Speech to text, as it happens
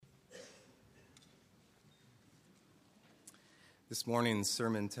This morning's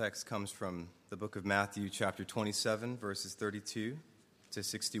sermon text comes from the book of Matthew, chapter 27, verses 32 to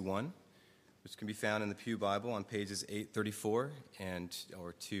 61, which can be found in the Pew Bible on pages 834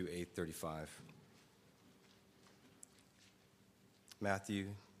 or 835. Matthew,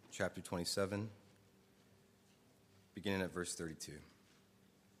 chapter 27, beginning at verse 32.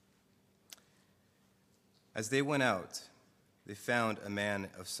 As they went out, they found a man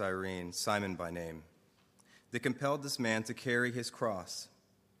of Cyrene, Simon by name. They compelled this man to carry his cross.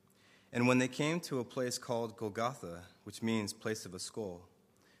 And when they came to a place called Golgotha, which means place of a skull,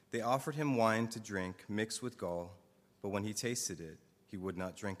 they offered him wine to drink mixed with gall, but when he tasted it, he would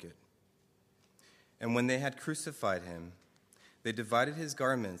not drink it. And when they had crucified him, they divided his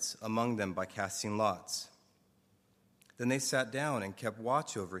garments among them by casting lots. Then they sat down and kept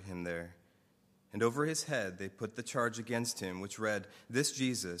watch over him there. And over his head they put the charge against him, which read, "This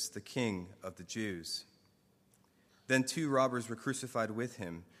Jesus, the King of the Jews." Then 2 robbers were crucified with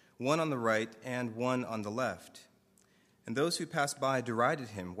him, one on the right and one on the left. And those who passed by derided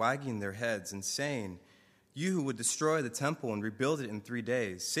him, wagging their heads and saying, "You who would destroy the temple and rebuild it in 3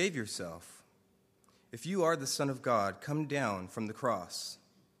 days, save yourself. If you are the Son of God, come down from the cross."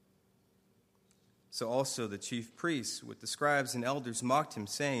 So also the chief priests with the scribes and elders mocked him,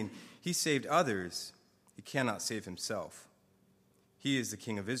 saying, "He saved others, he cannot save himself. He is the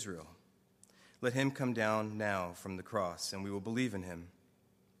King of Israel. Let him come down now from the cross, and we will believe in him.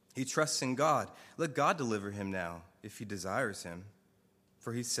 He trusts in God. Let God deliver him now, if he desires him.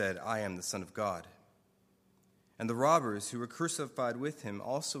 For he said, 'I am the Son of God.'" And the robbers who were crucified with him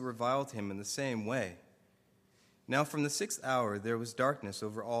also reviled him in the same way. Now from the 6th hour there was darkness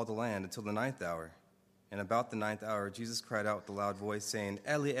over all the land until the 9th hour. And about the 9th hour Jesus cried out with a loud voice, saying,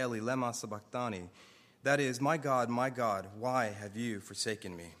 "Eli, Eli, lema sabachthani?" That is, my God, why have you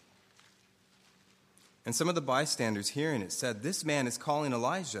forsaken me?" And some of the bystanders hearing it said, "This man is calling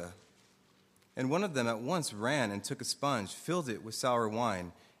Elijah." And one of them at once ran and took a sponge, filled it with sour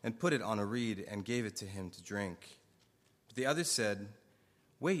wine, and put it on a reed, and gave it to him to drink. But the others said,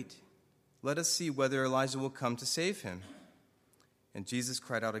 "Wait, let us see whether Elijah will come to save him." And Jesus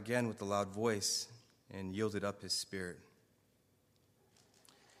cried out again with a loud voice, and yielded up his spirit.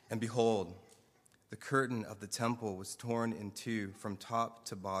 And behold, the curtain of the temple was torn in two from top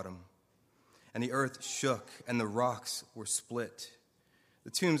to bottom. And the earth shook, and the rocks were split.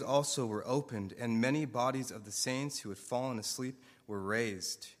 The tombs also were opened, and many bodies of the saints who had fallen asleep were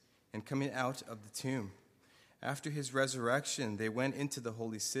raised. And coming out of the tomb, after his resurrection, they went into the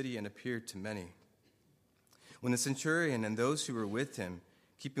holy city and appeared to many. When the centurion and those who were with him,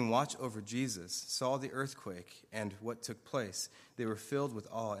 keeping watch over Jesus, saw the earthquake and what took place, they were filled with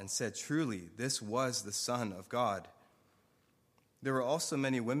awe and said, "Truly, this was the Son of God." There were also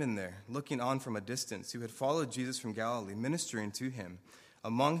many women there, looking on from a distance, who had followed Jesus from Galilee, ministering to him,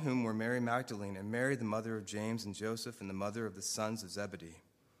 among whom were Mary Magdalene and Mary, the mother of James and Joseph, and the mother of the sons of Zebedee.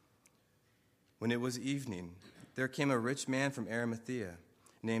 When it was evening, there came a rich man from Arimathea,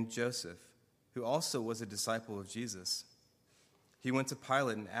 named Joseph, who also was a disciple of Jesus. He went to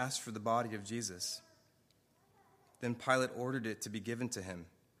Pilate and asked for the body of Jesus. Then Pilate ordered it to be given to him.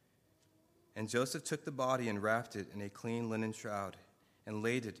 And Joseph took the body and wrapped it in a clean linen shroud and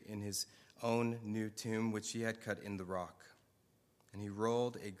laid it in his own new tomb, which he had cut in the rock. And he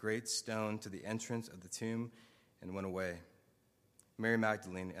rolled a great stone to the entrance of the tomb and went away. Mary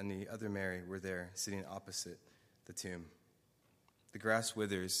Magdalene and the other Mary were there, sitting opposite the tomb. The grass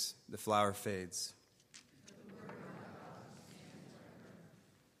withers, the flower fades.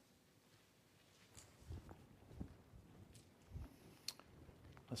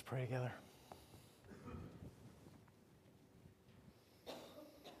 Let's pray together.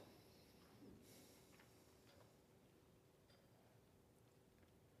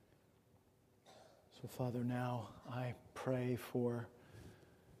 So, Father, now I pray for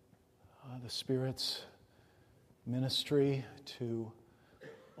the Spirit's ministry to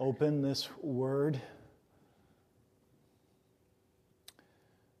open this word,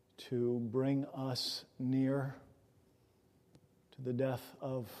 to bring us near to the death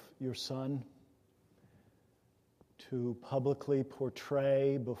of your Son, to publicly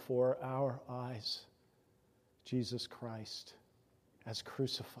portray before our eyes Jesus Christ as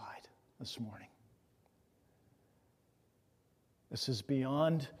crucified this morning. This is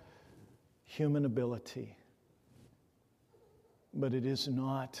beyond human ability, but it is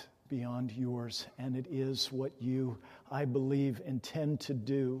not beyond yours, and it is what you, I believe, intend to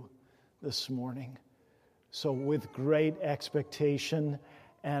do this morning. So with great expectation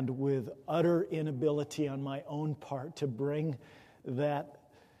and with utter inability on my own part to bring that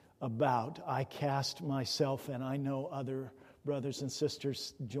about, I cast myself, and I know other brothers and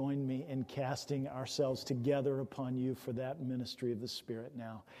sisters, join me in casting ourselves together upon you for that ministry of the Spirit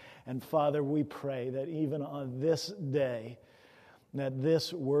now. And Father, we pray that even on this day, that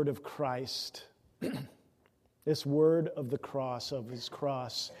this word of Christ, this word of the cross, of his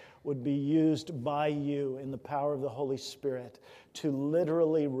cross, would be used by you in the power of the Holy Spirit to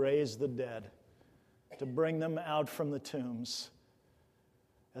literally raise the dead, to bring them out from the tombs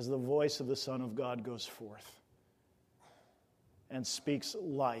as the voice of the Son of God goes forth and speaks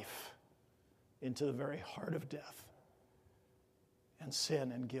life into the very heart of death and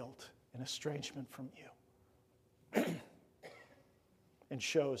sin and guilt and estrangement from you, and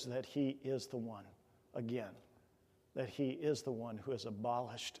shows that he is the one, again, that he is the one who has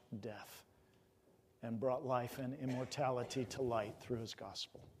abolished death and brought life and immortality to light through his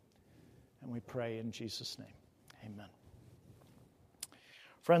gospel. And we pray in Jesus' name. Amen.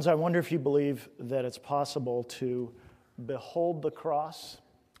 Friends, I wonder if you believe that it's possible to behold the cross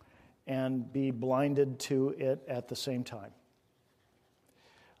and be blinded to it at the same time.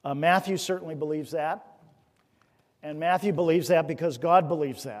 Matthew certainly believes that. And Matthew believes that because God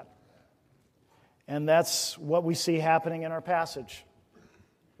believes that. And that's what we see happening in our passage.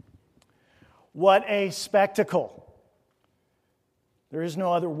 What a spectacle. There is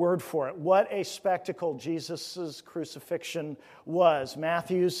no other word for it. What a spectacle Jesus' crucifixion was.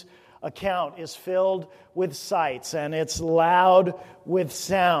 Matthew's account is filled with sights, and it's loud with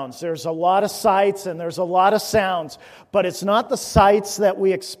sounds. There's a lot of sights and there's a lot of sounds, but it's not the sights that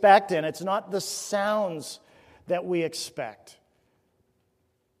we expect, and it's not the sounds that we expect.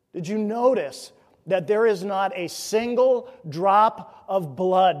 Did you notice that there is not a single drop of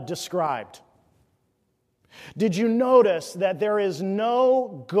blood described? Did you notice that there is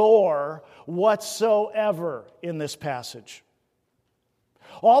no gore whatsoever in this passage?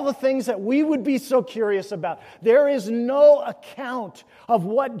 All the things that we would be so curious about. There is no account of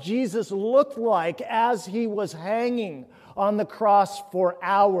what Jesus looked like as he was hanging on the cross for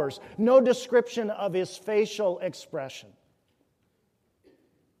hours. No description of his facial expression.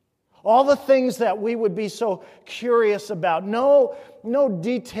 All the things that we would be so curious about. No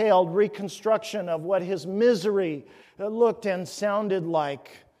detailed reconstruction of what his misery looked and sounded like.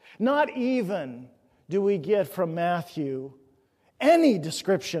 Not even do we get from Matthew any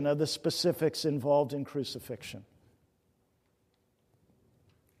description of the specifics involved in crucifixion.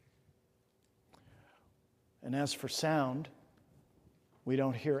 And as for sound, we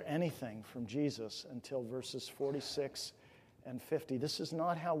don't hear anything from Jesus until verses 46 and 50. This is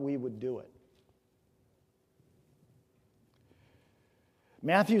not how we would do it.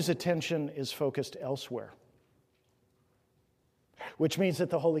 Matthew's attention is focused elsewhere, which means that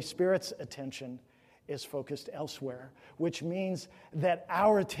the Holy Spirit's attention is focused elsewhere, which means that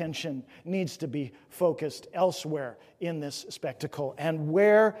our attention needs to be focused elsewhere in this spectacle. And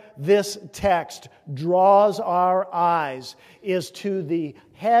where this text draws our eyes is to the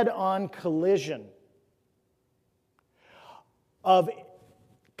head-on collision of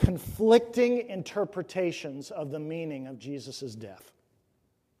conflicting interpretations of the meaning of Jesus' death.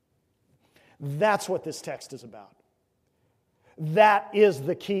 That's what this text is about. That is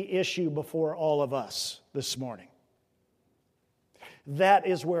the key issue before all of us this morning. That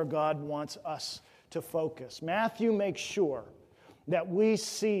is where God wants us to focus. Matthew makes sure that we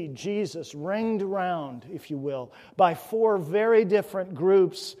see Jesus ringed around, if you will, by four very different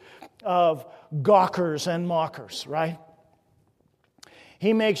groups of gawkers and mockers, right?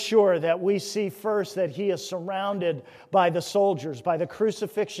 He makes sure that we see first that he is surrounded by the soldiers, by the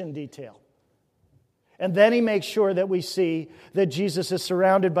crucifixion detail. And then he makes sure that we see that Jesus is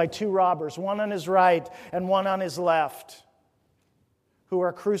surrounded by two robbers, one on his right and one on his left, who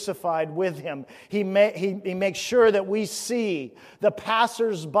are crucified with him. He makes sure that we see the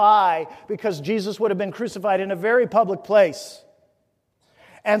passers-by, because Jesus would have been crucified in a very public place.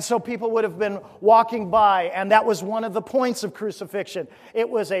 And so people would have been walking by, and that was one of the points of crucifixion. It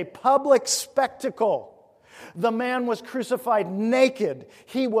was a public spectacle. The man was crucified naked.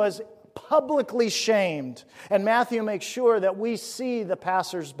 He was publicly shamed. And Matthew makes sure that we see the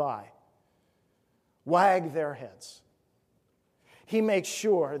passers-by wag their heads. He makes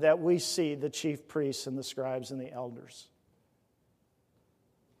sure that we see the chief priests and the scribes and the elders.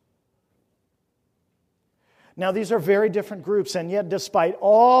 Now, these are very different groups, and yet despite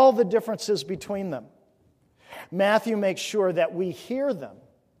all the differences between them, Matthew makes sure that we hear them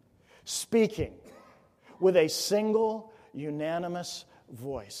speaking with a single, unanimous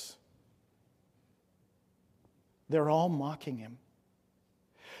voice. They're all mocking him.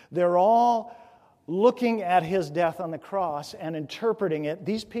 They're all looking at his death on the cross and interpreting it,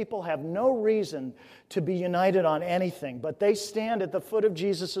 these people have no reason to be united on anything, but they stand at the foot of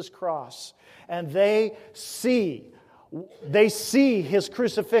Jesus' cross and they see his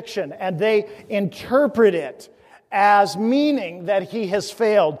crucifixion and they interpret it as meaning that he has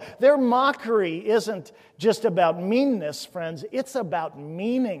failed. Their mockery isn't just about meanness, friends. It's about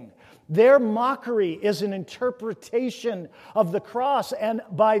meaning. Their mockery is an interpretation of the cross, and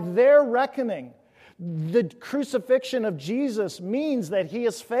by their reckoning, the crucifixion of Jesus means that he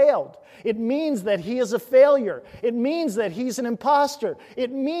has failed. It means that he is a failure. It means that he's an imposter.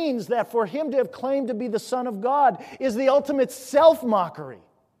 It means that for him to have claimed to be the Son of God is the ultimate self-mockery.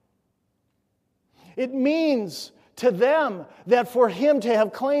 It means to them that for him to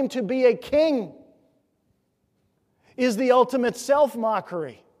have claimed to be a king is the ultimate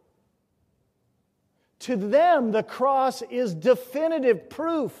self-mockery. To them, the cross is definitive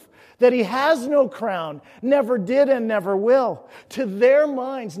proof that he has no crown, never did and never will. To their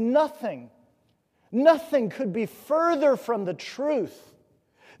minds, nothing could be further from the truth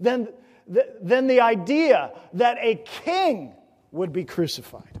than the idea that a king would be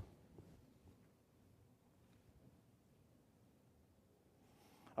crucified.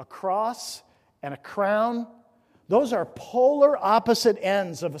 A cross and a crown, those are polar opposite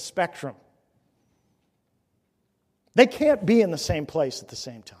ends of a spectrum. They can't be in the same place at the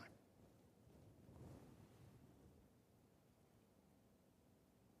same time.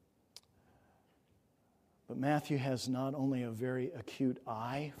 But Matthew has not only a very acute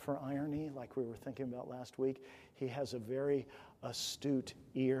eye for irony, like we were thinking about last week, he has a very astute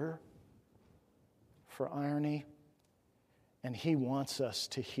ear for irony, and he wants us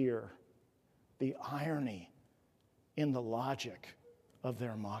to hear the irony in the logic of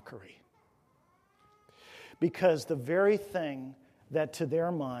their mockery. Because the very thing that to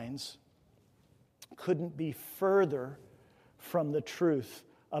their minds couldn't be further from the truth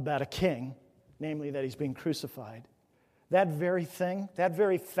about a king, namely that he's being crucified, that very thing, that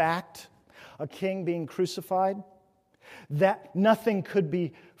very fact, a king being crucified, that nothing could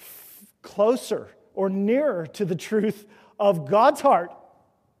be closer or nearer to the truth of God's heart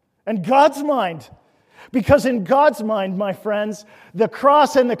and God's mind. Because in God's mind, my friends, the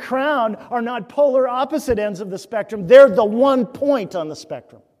cross and the crown are not polar opposite ends of the spectrum. They're the one point on the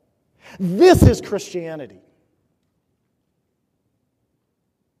spectrum. This is Christianity.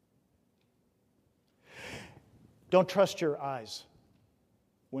 Don't trust your eyes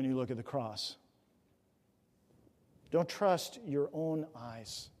when you look at the cross. Don't trust your own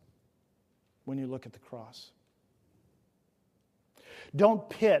eyes when you look at the cross. Don't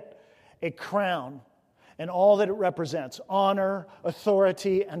pit a crown and all that it represents, honor,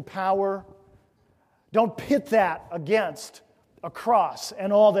 authority, and power. Don't pit that against a cross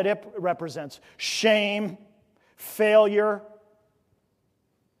and all that it represents, shame, failure.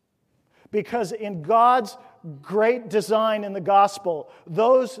 Because in God's great design in the gospel,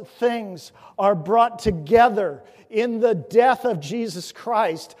 those things are brought together in the death of Jesus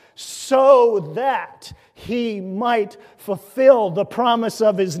Christ so that he might fulfill the promise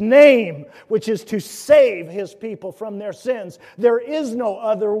of his name, which is to save his people from their sins. There is no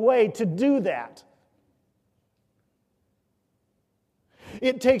other way to do that.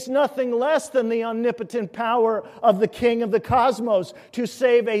 It takes nothing less than the omnipotent power of the King of the cosmos to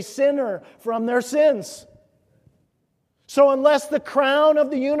save a sinner from their sins. So unless the crown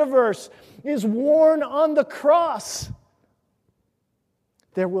of the universe is worn on the cross,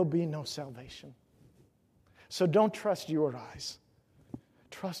 there will be no salvation. So don't trust your eyes.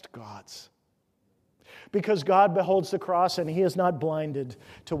 Trust God's. Because God beholds the cross and he is not blinded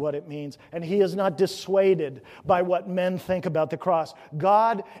to what it means. And he is not dissuaded by what men think about the cross.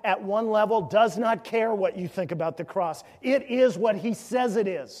 God, at one level, does not care what you think about the cross. It is what he says it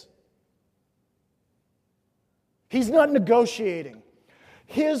is. He's not negotiating.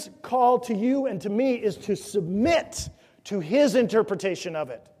 His call to you and to me is to submit to his interpretation of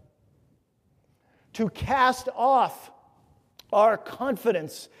it. To cast off our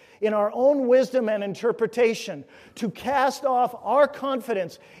confidence in our own wisdom and interpretation. To cast off our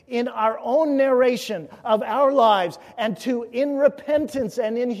confidence in our own narration of our lives. And to, in repentance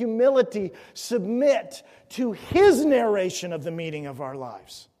and in humility, submit to his narration of the meaning of our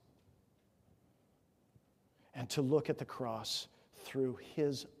lives. And to look at the cross through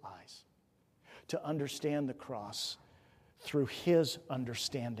his eyes. To understand the cross through his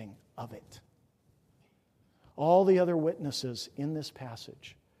understanding of it. All the other witnesses in this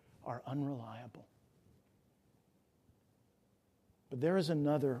passage are unreliable. But there is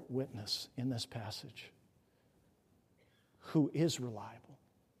another witness in this passage who is reliable,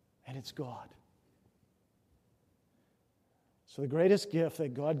 and it's God. So the greatest gift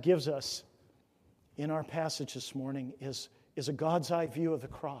that God gives us in our passage this morning is a God's eye view of the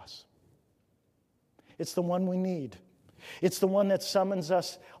cross. It's the one we need. It's the one that summons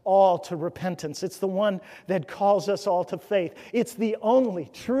us all to repentance. It's the one that calls us all to faith. It's the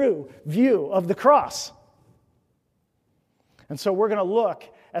only true view of the cross. And so we're going to look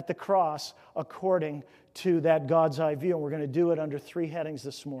at the cross according to that God's eye view. And we're going to do it under three headings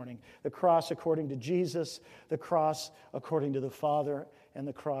this morning. The cross according to Jesus, the cross according to the Father, and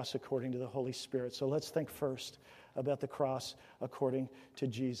the cross according to the Holy Spirit. So let's think first about the cross according to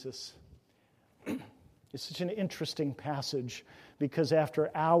Jesus. It's such an interesting passage because after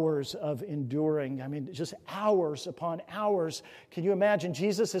hours of enduring, just hours upon hours, can you imagine?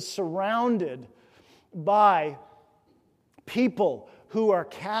 Jesus is surrounded by people who are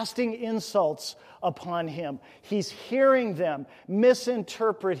casting insults upon him. He's hearing them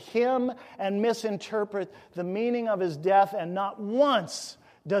misinterpret him and misinterpret the meaning of his death, and not once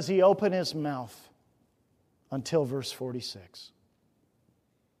does he open his mouth until verse 46.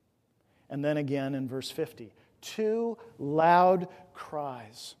 And then again in verse 50, two loud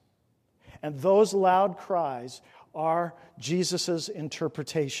cries. And those loud cries are Jesus'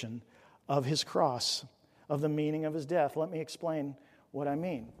 interpretation of his cross, of the meaning of his death. Let me explain what I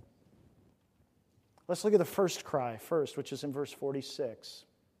mean. Let's look at the first cry first, which is in verse 46.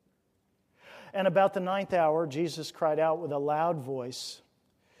 And about the ninth hour, Jesus cried out with a loud voice,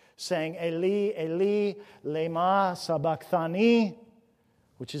 saying, Eli, Eli, lema sabachthani,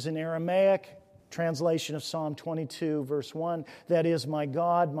 which is an Aramaic translation of Psalm 22, verse 1. That is, my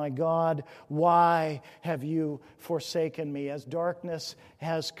God, why have you forsaken me? As darkness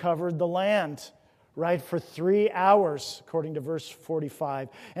has covered the land, right, for 3 hours, according to verse 45.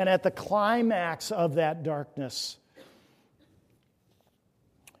 And at the climax of that darkness,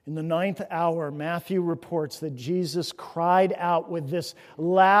 in the ninth hour, Matthew reports that Jesus cried out with this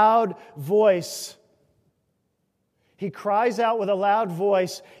loud voice. He cries out with a loud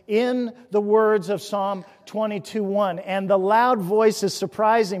voice in the words of Psalm 22:1. And the loud voice is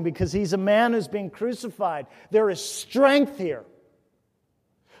surprising because he's a man who's being crucified. There is strength here.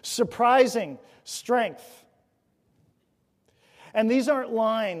 Surprising strength. And these aren't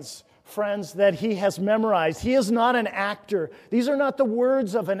lines, friends, that he has memorized. He is not an actor. These are not the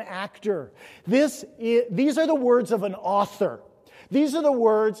words of an actor. These are the words of an author. These are the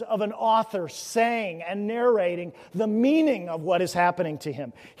words of an author saying and narrating the meaning of what is happening to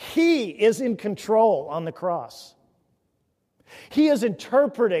him. He is in control on the cross. He is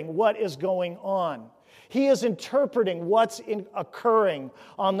interpreting what is going on. He is interpreting what's occurring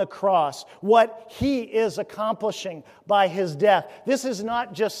on the cross, what he is accomplishing by his death. This is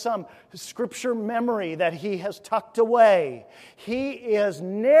not just some scripture memory that he has tucked away. He is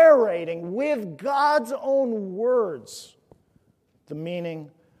narrating with God's own words the meaning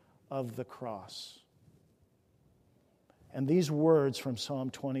of the cross. And these words from Psalm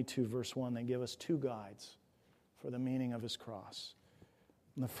 22, verse 1, they give us two guides for the meaning of his cross.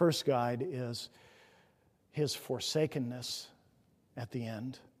 And the first guide is his forsakenness at the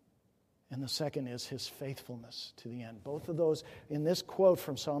end. And the second is his faithfulness to the end. Both of those, in this quote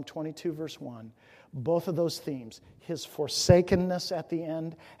from Psalm 22, verse 1, both of those themes, his forsakenness at the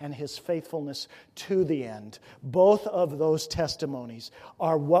end and his faithfulness to the end, both of those testimonies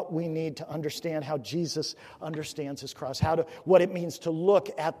are what we need to understand how Jesus understands his cross, what it means to look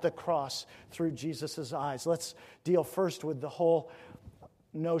at the cross through Jesus' eyes. Let's deal first with the whole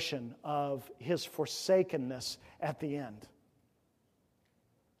notion of his forsakenness at the end.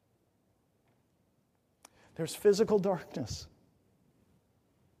 There's physical darkness.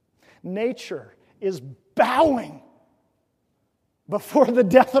 Nature is bowing before the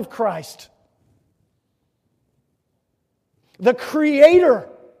death of Christ. The Creator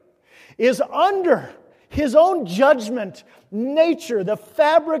is under his own judgment. Nature, the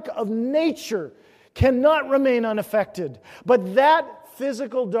fabric of nature, cannot remain unaffected. But that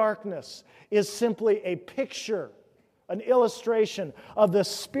physical darkness is simply a picture, an illustration of the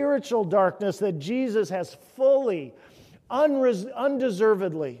spiritual darkness that Jesus has fully,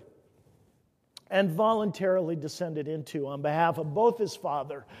 undeservedly, and voluntarily descended into on behalf of both his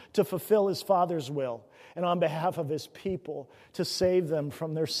Father to fulfill his Father's will and on behalf of his people to save them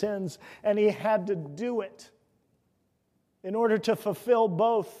from their sins. And he had to do it in order to fulfill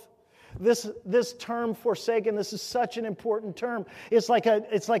both. This term forsaken, this is such an important term. It's like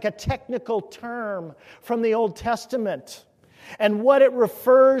a technical term from the Old Testament. And what it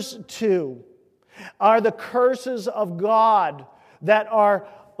refers to are the curses of God that are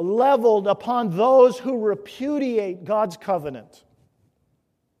leveled upon those who repudiate God's covenant.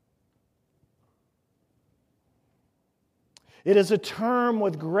 It is a term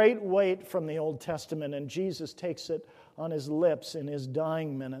with great weight from the Old Testament, and Jesus takes it on his lips in his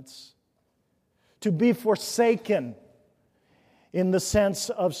dying minutes. To be forsaken, in the sense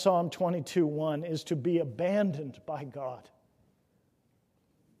of Psalm 22:1, is to be abandoned by God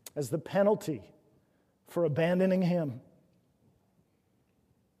as the penalty for abandoning Him.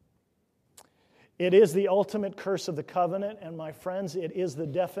 It is the ultimate curse of the covenant, and my friends, it is the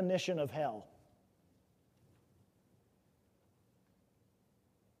definition of hell.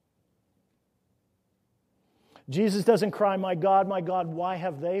 Jesus doesn't cry, my God, why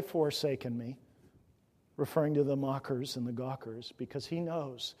have they forsaken me?" referring to the mockers and the gawkers, because he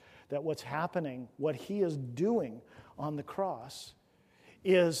knows that what's happening, what he is doing on the cross,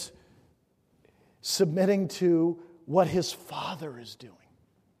 is submitting to what his Father is doing.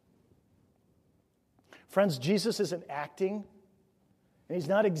 Friends, Jesus isn't acting, and he's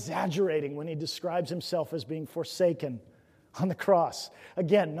not exaggerating when he describes himself as being forsaken on the cross.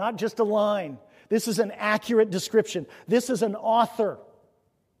 Again, not just a line. This is an accurate description. This is an author.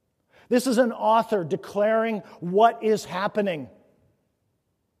 This is an author declaring what is happening.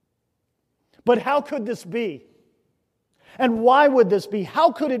 But how could this be? And why would this be?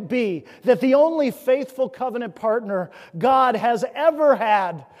 How could it be that the only faithful covenant partner God has ever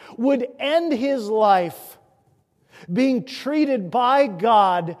had would end his life being treated by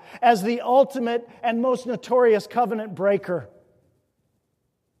God as the ultimate and most notorious covenant breaker?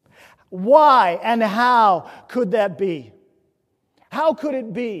 Why and how could that be? How could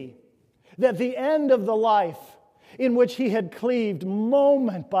it be that the end of the life in which he had cleaved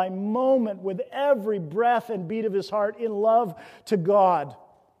moment by moment with every breath and beat of his heart in love to God,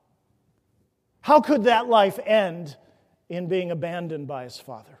 how could that life end in being abandoned by his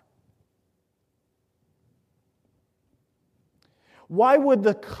Father? Why would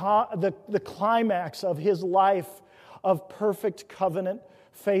the climax of his life of perfect covenant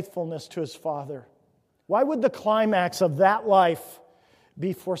faithfulness to his Father, why would the climax of that life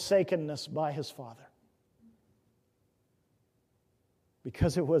be forsakenness by his Father?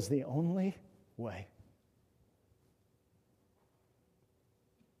 Because it was the only way.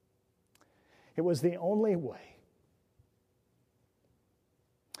 It was the only way.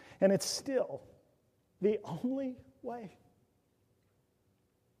 And it's still the only way.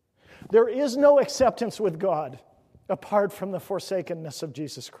 There is no acceptance with God apart from the forsakenness of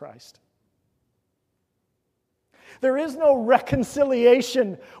Jesus Christ. There is no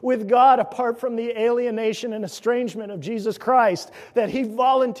reconciliation with God apart from the alienation and estrangement of Jesus Christ that he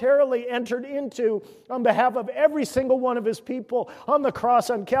voluntarily entered into on behalf of every single one of his people on the cross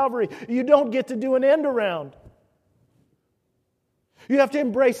on Calvary. You don't get to do an end around. You have to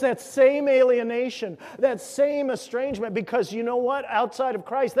embrace that same alienation, that same estrangement, because you know what? Outside of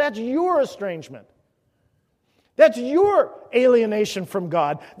Christ, that's your estrangement. That's your alienation from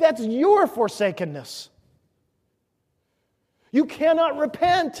God. That's your forsakenness. You cannot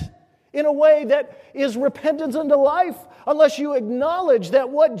repent in a way that is repentance unto life unless you acknowledge that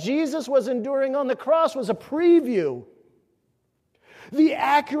what Jesus was enduring on the cross was a preview, the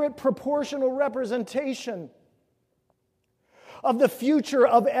accurate proportional representation of the future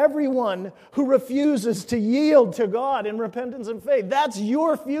of everyone who refuses to yield to God in repentance and faith. That's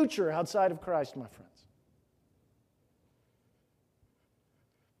your future outside of Christ, my friends.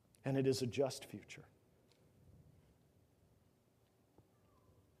 And it is a just future.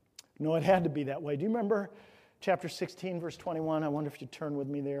 No, it had to be that way. Do you remember chapter 16, verse 21? I wonder if you turn with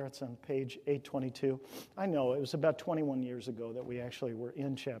me there. It's on page 822. I know it was about 21 years ago that we actually were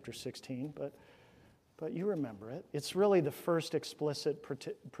in chapter 16, but you remember it. It's really the first explicit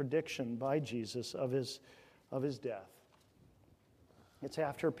prediction by Jesus of his death. It's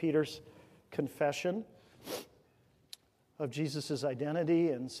after Peter's confession of Jesus'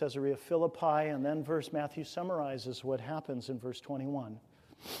 identity in Caesarea Philippi, and then Matthew summarizes what happens in verse 21.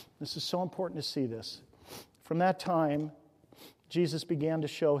 This is so important to see this. From that time, Jesus began to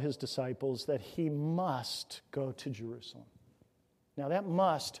show his disciples that he must go to Jerusalem. Now that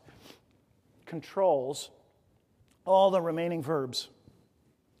must controls all the remaining verbs.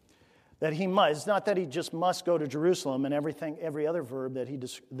 That he must. It's not that he just must go to Jerusalem and every other verb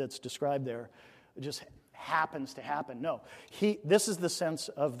that's described there just happens to happen. No. This is the sense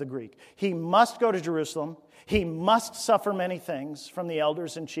of the Greek. He must go to Jerusalem. He must suffer many things from the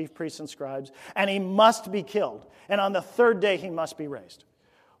elders and chief priests and scribes, and he must be killed. And on the third day, he must be raised.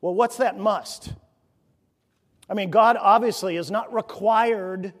 Well, what's that must? I mean, God obviously is not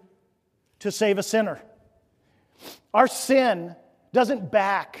required to save a sinner. Our sin doesn't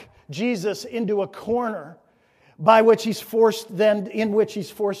back Jesus into a corner in which he's forced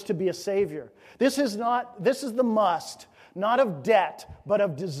to be a savior. This is the must not of debt, but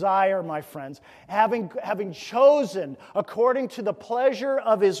of desire, my friends. Having chosen according to the pleasure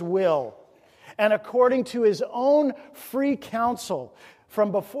of His will and according to His own free counsel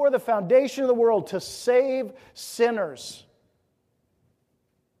from before the foundation of the world to save sinners.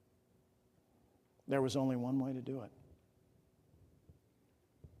 There was only one way to do it.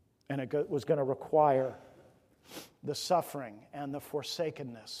 And it was going to require the suffering and the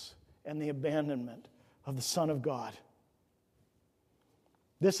forsakenness and the abandonment of the Son of God.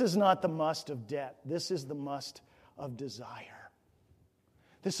 This is not the must of debt. This is the must of desire.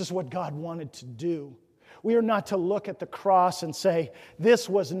 This is what God wanted to do. We are not to look at the cross and say, this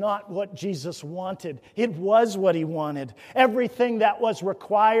was not what Jesus wanted. It was what He wanted. Everything that was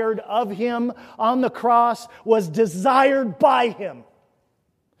required of Him on the cross was desired by Him.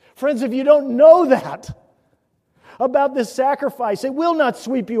 Friends, if you don't know that about this sacrifice, it will not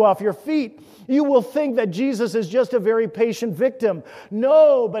sweep you off your feet. You will think that Jesus is just a very patient victim.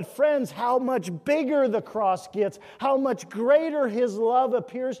 No, but friends, how much bigger the cross gets, how much greater His love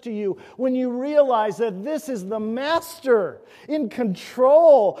appears to you when you realize that this is the Master in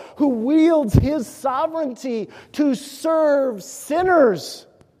control who wields His sovereignty to serve sinners.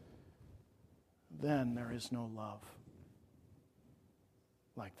 Then there is no love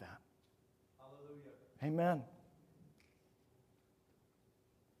like that. Hallelujah. Amen.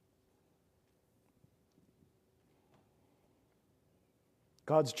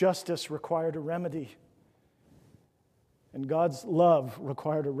 God's justice required a remedy, and God's love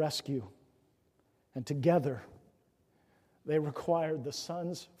required a rescue. And together, they required the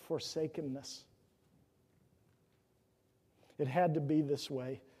Son's forsakenness. It had to be this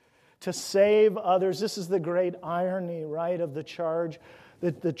way. To save others, this is the great irony, right, of the charge,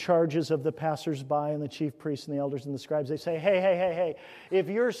 the charges of the passersby and the chief priests and the elders and the scribes. They say, hey, if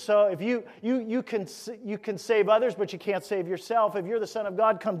you can save others, but you can't save yourself. If you're the Son of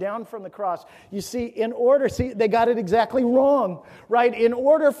God, come down from the cross. You see, they got it exactly wrong, right? In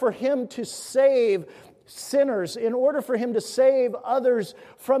order for Him to save sinners, in order for Him to save others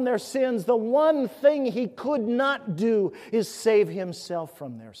from their sins, the one thing He could not do is save Himself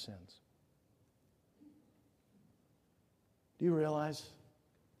from their sins. Do you realize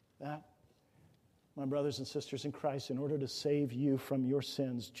that? My brothers and sisters in Christ, in order to save you from your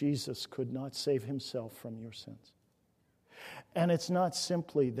sins, Jesus could not save Himself from your sins. And it's not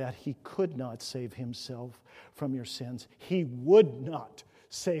simply that He could not save Himself from your sins. He would not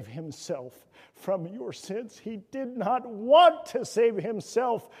save Himself from your sins. He did not want to save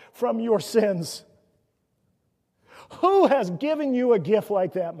Himself from your sins. Who has given you a gift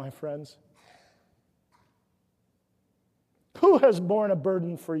like that, my friends? Who has borne a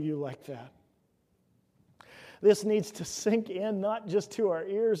burden for you like that? This needs to sink in not just to our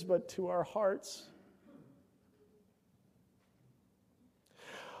ears, but to our hearts.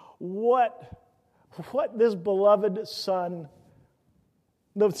 What this beloved Son,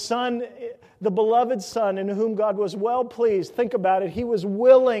 the beloved Son in whom God was well pleased, think about it, He was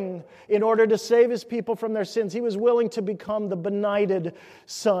willing, in order to save His people from their sins, He was willing to become the benighted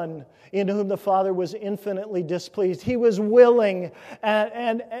Son in whom the Father was infinitely displeased. He was willing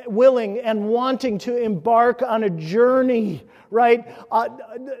and wanting to embark on a journey, right?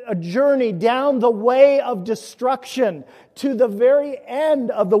 A journey down the way of destruction to the very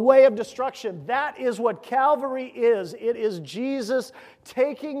end of the way of destruction. That is what Calvary is. It is Jesus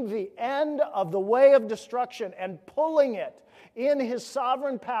taking the end of the way of destruction and pulling it in His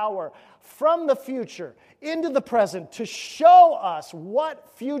sovereign power from the future into the present to show us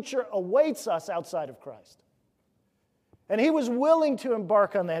what future awaits us outside of Christ. And He was willing to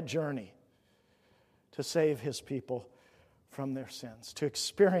embark on that journey to save His people from their sins, to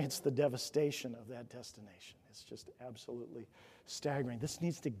experience the devastation of that destination. It's just absolutely staggering. This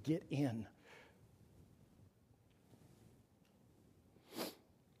needs to get in.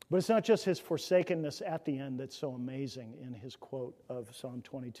 But it's not just His forsakenness at the end that's so amazing in His quote of Psalm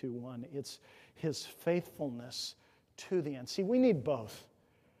 22:1. It's His faithfulness to the end. See, we need both.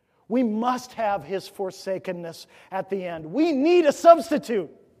 We must have His forsakenness at the end. We need a substitute.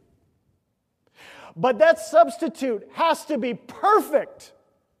 But that substitute has to be perfect.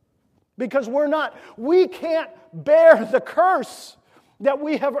 Because we can't bear the curse that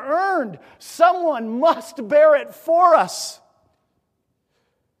we have earned. Someone must bear it for us.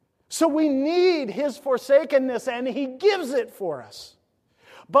 So we need His forsakenness, and He gives it for us.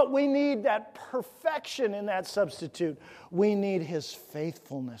 But we need that perfection in that substitute. We need His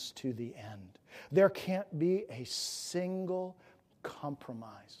faithfulness to the end. There can't be a single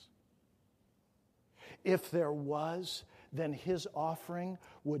compromise. If there was, then his offering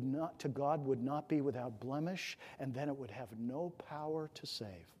to God would not be without blemish, and then it would have no power to save.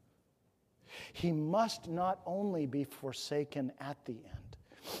 He must not only be forsaken at the end,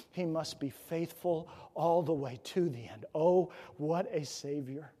 he must be faithful all the way to the end. Oh, what a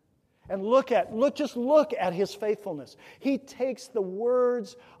Savior. And just look at his faithfulness. He takes the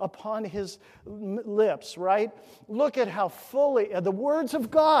words upon his lips, right? Look at how fully, the words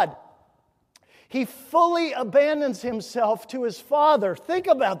of God. He fully abandons himself to his Father. Think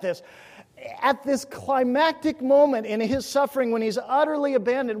about this. At this climactic moment in his suffering, when he's utterly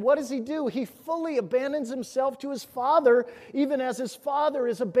abandoned, what does he do? He fully abandons himself to his Father, even as his Father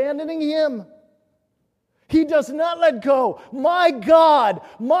is abandoning him. He does not let go. My God,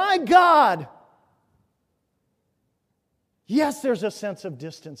 my God. Yes, there's a sense of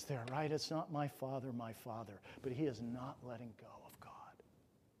distance there, right? It's not my Father, but he is not letting go of God.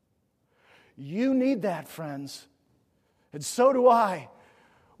 You need that, friends. And so do I.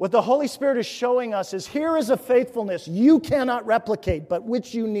 What the Holy Spirit is showing us is here is a faithfulness you cannot replicate, but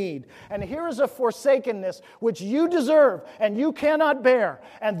which you need. And here is a forsakenness which you deserve and you cannot bear.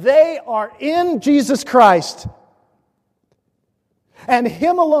 And they are in Jesus Christ. And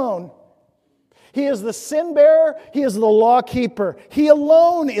him alone. He is the sin bearer. He is the law keeper. He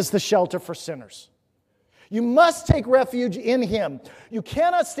alone is the shelter for sinners. You must take refuge in him. You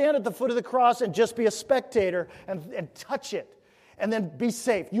cannot stand at the foot of the cross and just be a spectator and touch it. And then be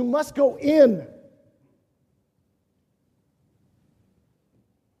safe. You must go in.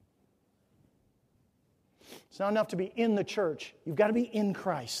 It's not enough to be in the church. You've got to be in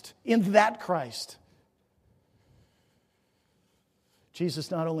Christ, in that Christ. Jesus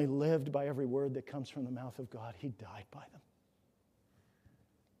not only lived by every word that comes from the mouth of God, he died by them.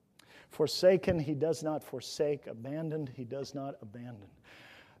 Forsaken, he does not forsake. Abandoned, he does not abandon.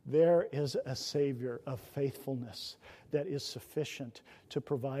 There is a Savior of faithfulness that is sufficient to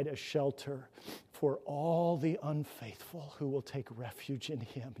provide a shelter for all the unfaithful who will take refuge in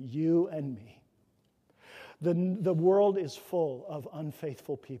him, you and me. The world is full of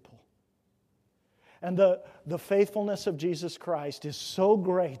unfaithful people. And the faithfulness of Jesus Christ is so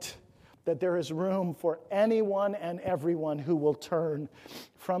great that there is room for anyone and everyone who will turn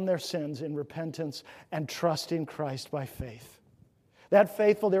from their sins in repentance and trust in Christ by faith. That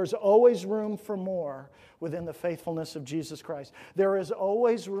faithful, there's always room for more within the faithfulness of Jesus Christ. There is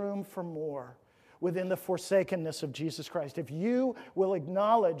always room for more within the forsakenness of Jesus Christ. If you will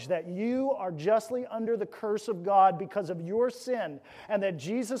acknowledge that you are justly under the curse of God because of your sin, and that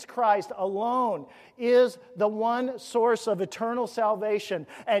Jesus Christ alone is the one source of eternal salvation,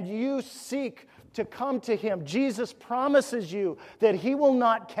 and you seek to come to him, Jesus promises you that he will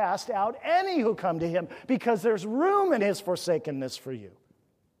not cast out any who come to him because there's room in his forsakenness for you.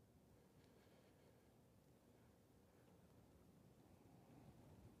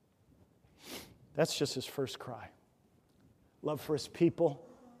 That's just his first cry. Love for his people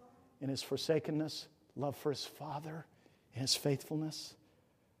in his forsakenness, love for his Father in his faithfulness.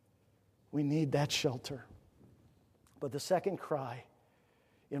 We need that shelter. But the second cry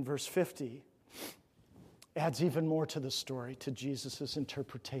in verse 50 adds even more to the story, to Jesus'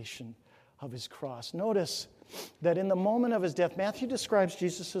 interpretation of his cross. Notice that in the moment of his death, Matthew describes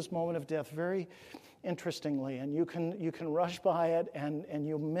Jesus' moment of death very interestingly, and you can rush by it and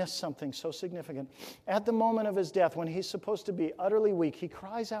you'll miss something so significant. At the moment of his death, when he's supposed to be utterly weak, he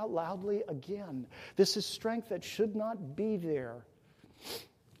cries out loudly again. This is strength that should not be there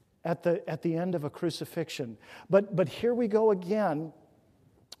at the end of a crucifixion. But here we go again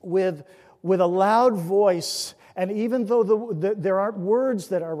with a loud voice, and even though there aren't words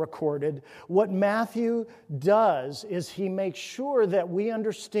that are recorded, what Matthew does is he makes sure that we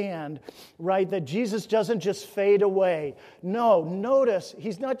understand, right, that Jesus doesn't just fade away. No, notice,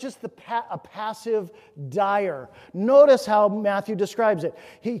 he's not just a passive dyer. Notice how Matthew describes it.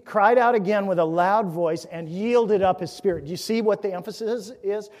 He cried out again with a loud voice and yielded up his spirit. Do you see what the emphasis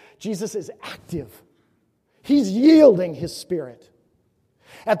is? Jesus is active. He's yielding his spirit.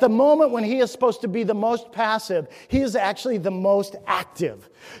 At the moment when he is supposed to be the most passive, he is actually the most active.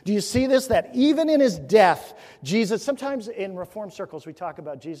 Do you see this? That even in his death, Jesus, sometimes in Reformed circles we talk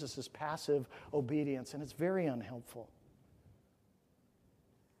about Jesus' passive obedience, and it's very unhelpful.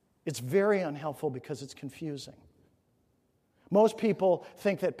 It's very unhelpful because it's confusing. Most people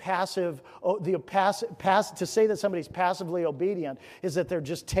think that to say that somebody's passively obedient is that they're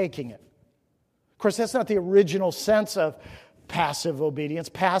just taking it. Of course, that's not the original sense of passive obedience.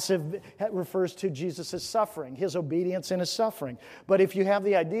 Passive refers to Jesus' suffering, his obedience in his suffering. But if you have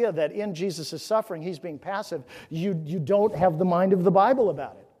the idea that in Jesus' suffering he's being passive, you don't have the mind of the Bible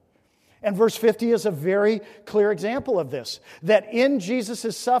about it. And verse 50 is a very clear example of this. That in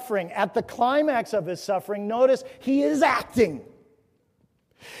Jesus' suffering, at the climax of his suffering, notice he is acting.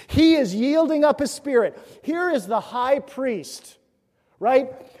 He is yielding up his spirit. Here is the high priest,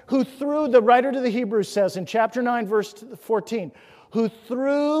 right? Who through, the writer to the Hebrews says in chapter 9, verse 14, who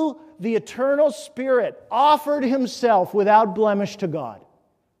through the eternal Spirit offered himself without blemish to God.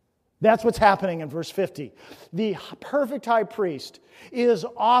 That's what's happening in verse 50. The perfect high priest is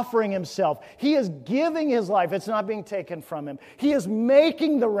offering himself. He is giving his life. It's not being taken from him. He is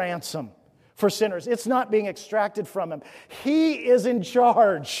making the ransom for sinners. It's not being extracted from him. He is in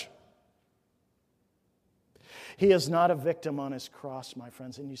charge. He is not a victim on his cross, my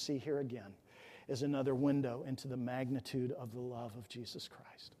friends. And you see here again is another window into the magnitude of the love of Jesus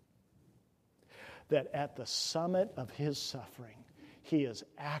Christ. That at the summit of his suffering, he is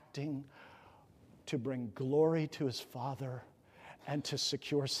acting to bring glory to his Father and to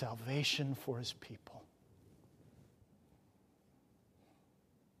secure salvation for his people.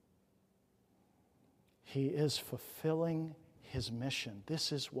 He is fulfilling his mission.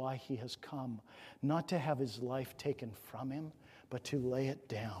 This is why he has come, not to have his life taken from him, but to lay it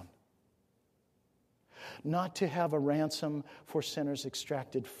down. Not to have a ransom for sinners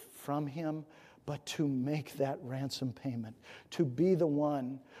extracted from him, but to make that ransom payment. To be the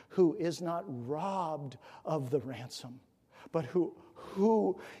one who is not robbed of the ransom, but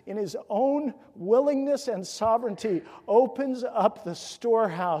who in his own willingness and sovereignty opens up the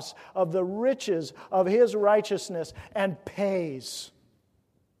storehouse of the riches of his righteousness and pays.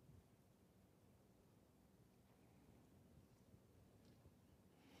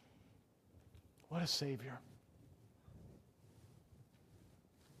 What a Savior.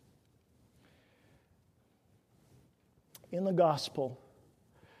 In the gospel,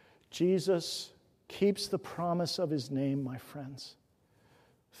 Jesus keeps the promise of his name, my friends,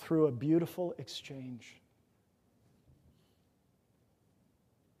 through a beautiful exchange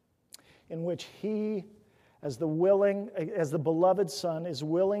in which he, as the beloved Son, is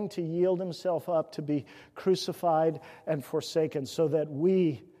willing to yield himself up to be crucified and forsaken so that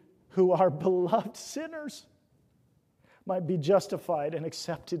we, who are beloved sinners, might be justified and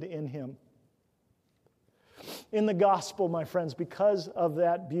accepted in him. In the gospel, my friends, because of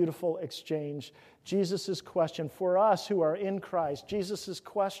that beautiful exchange, Jesus' question for us who are in Christ, Jesus'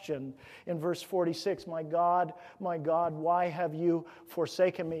 question in verse 46, my God, why have you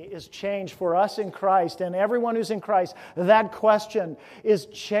forsaken me, is changed for us in Christ. And everyone who's in Christ, that question is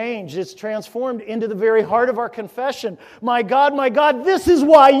changed. It's transformed into the very heart of our confession. My God, this is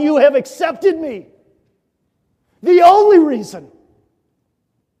why you have accepted me. The only reason.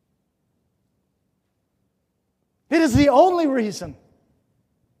 It is the only reason.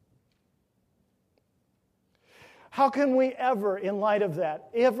 How can we ever, in light of that,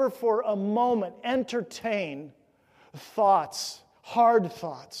 ever for a moment entertain thoughts, hard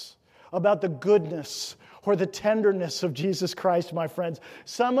thoughts, about the goodness or the tenderness of Jesus Christ, my friends?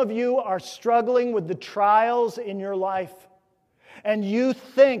 Some of you are struggling with the trials in your life, and you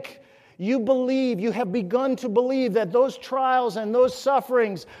think, you have begun to believe that those trials and those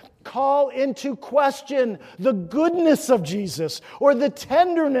sufferings call into question the goodness of Jesus or the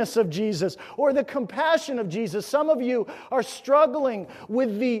tenderness of Jesus or the compassion of Jesus. Some of you are struggling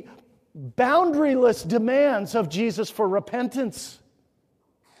with the boundaryless demands of Jesus for repentance.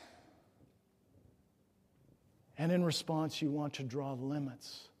 And in response, you want to draw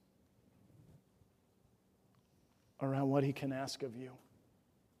limits around what he can ask of you.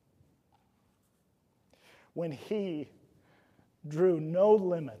 When he drew no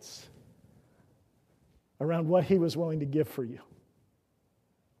limits around what he was willing to give for you.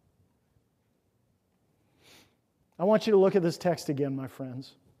 I want you to look at this text again, my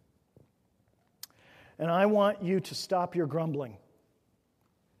friends. And I want you to stop your grumbling.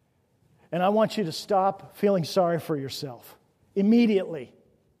 And I want you to stop feeling sorry for yourself immediately.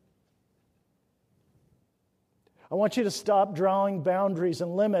 I want you to stop drawing boundaries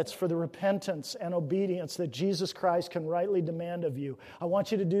and limits for the repentance and obedience that Jesus Christ can rightly demand of you. I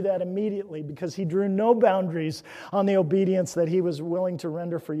want you to do that immediately because he drew no boundaries on the obedience that he was willing to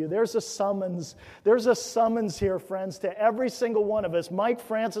render for you. There's a summons. There's a summons here, friends, to every single one of us,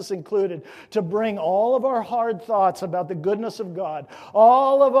 MikeFrancis included, to bring all of our hard thoughts about the goodness of God,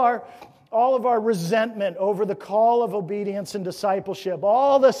 all of our resentment over the call of obedience and discipleship,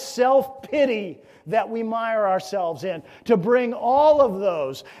 all the self-pity that we mire ourselves in, to bring all of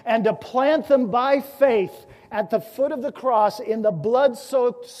those and to plant them by faith at the foot of the cross in the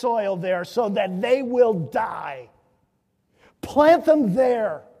blood-soaked soil there so that they will die. Plant them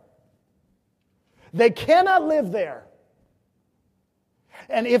there. They cannot live there.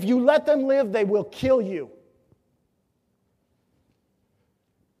 And if you let them live, they will kill you.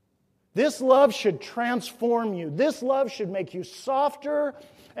 This love should transform you. This love should make you softer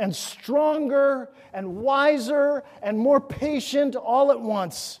and stronger and wiser and more patient all at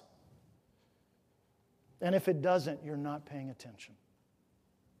once. And if it doesn't, you're not paying attention.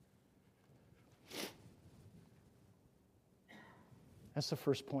 That's the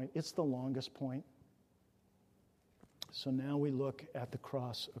first point. It's the longest point. So now we look at the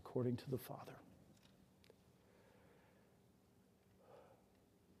cross according to the Father.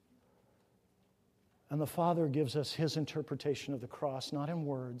 And the Father gives us his interpretation of the cross, not in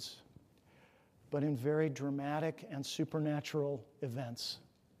words, but in very dramatic and supernatural events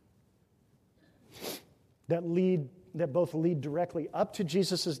that both lead directly up to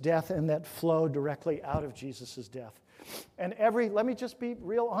Jesus' death and that flow directly out of Jesus' death. And let me just be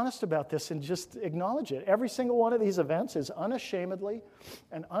real honest about this and just acknowledge it. Every single one of these events is unashamedly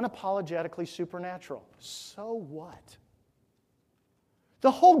and unapologetically supernatural. So what? The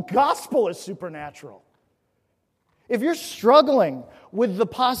whole gospel is supernatural. If you're struggling with the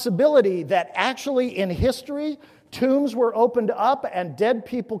possibility that actually in history, tombs were opened up and dead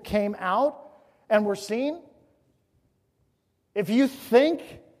people came out and were seen, if you think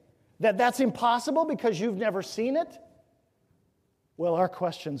that that's impossible because you've never seen it, well, our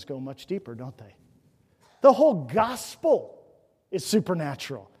questions go much deeper, don't they? The whole gospel is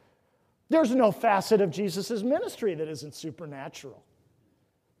supernatural. There's no facet of Jesus' ministry that isn't supernatural.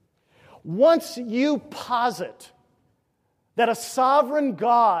 Once you posit that a sovereign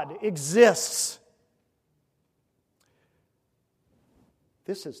God exists,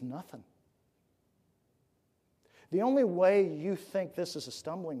 this is nothing. The only way you think this is a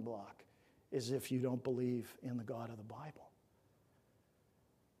stumbling block is if you don't believe in the God of the Bible.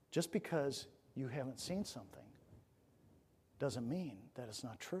 Just because you haven't seen something doesn't mean that it's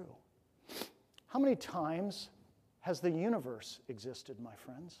not true. How many times has the universe existed, my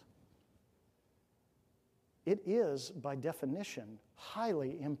friends? It is, by definition,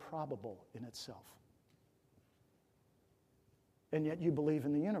 highly improbable in itself. And yet you believe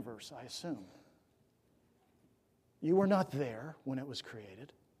in the universe, I assume. You were not there when it was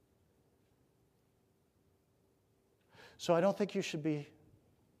created. So I don't think you should be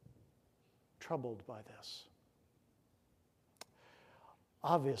troubled by this.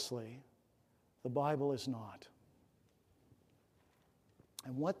 Obviously, the Bible is not.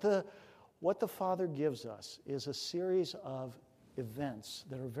 And what the Father gives us is a series of events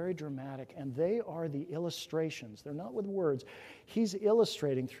that are very dramatic, and they are the illustrations. They're not with words. He's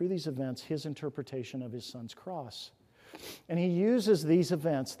illustrating through these events his interpretation of his Son's cross. And he uses these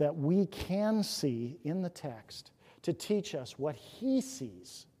events that we can see in the text to teach us what he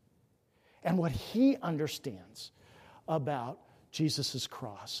sees and what he understands about Jesus'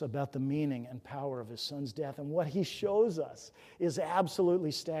 cross, about the meaning and power of his Son's death. And what he shows us is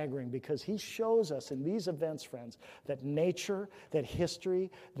absolutely staggering, because he shows us in these events, friends, that nature, that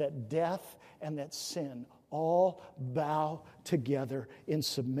history, that death, and that sin all bow together in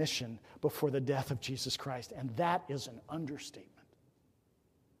submission before the death of Jesus Christ. And that is an understatement.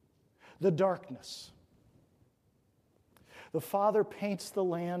 The darkness. The Father paints the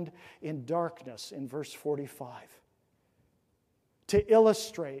land in darkness in verse 45. To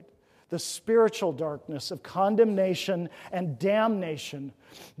illustrate the spiritual darkness of condemnation and damnation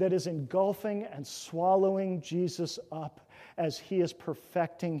that is engulfing and swallowing Jesus up as he is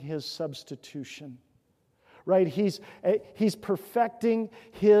perfecting his substitution. Right? He's perfecting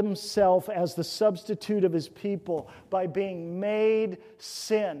himself as the substitute of his people by being made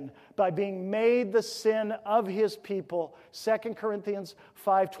sin, by being made the sin of his people. 2 Corinthians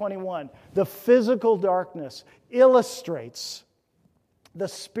 5:21. The physical darkness illustrates the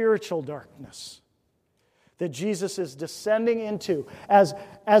spiritual darkness that Jesus is descending into as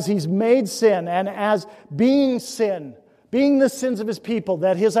he's made sin and as being sin, being the sins of his people,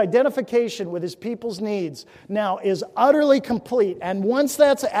 that his identification with his people's needs now is utterly complete. And once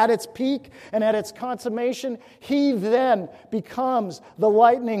that's at its peak and at its consummation, he then becomes the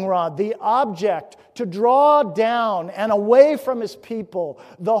lightning rod, the object to draw down and away from his people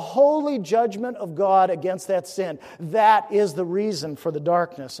the holy judgment of God against that sin. That is the reason for the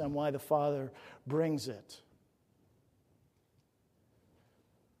darkness and why the Father brings it.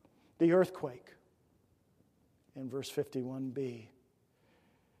 The earthquake in verse 51b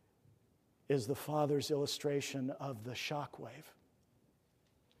is the Father's illustration of the shock wave.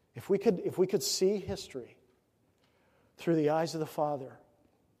 If we could see history through the eyes of the Father,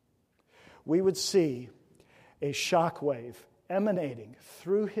 we would see a shock wave emanating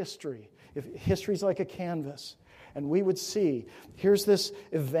through history. If history's like a canvas, And we would see, here's this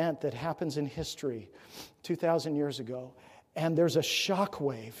event that happens in history 2,000 years ago, and there's a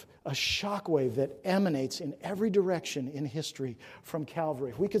shockwave that emanates in every direction in history from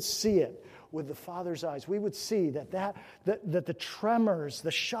Calvary. If we could see it with the Father's eyes, we would see that the tremors, the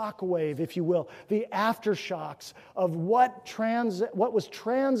shockwave, if you will, the aftershocks of what was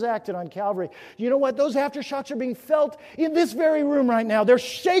transacted on Calvary. You know what? Those aftershocks are being felt in this very room right now. They're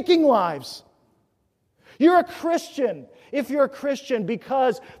shaking lives. You're a Christian if you're a Christian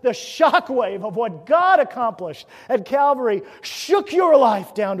because the shockwave of what God accomplished at Calvary shook your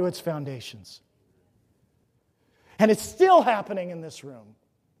life down to its foundations. And it's still happening in this room.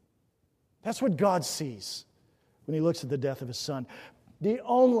 That's what God sees when He looks at the death of His Son. The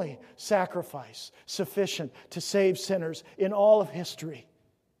only sacrifice sufficient to save sinners in all of history.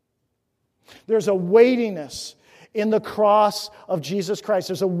 There's a weightiness in the cross of Jesus Christ.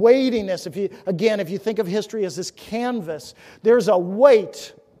 There's a weightiness. If you think of history as this canvas, there's a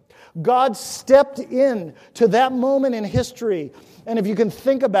weight. God stepped in to that moment in history. And if you can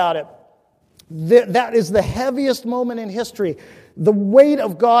think about it, that is the heaviest moment in history. The weight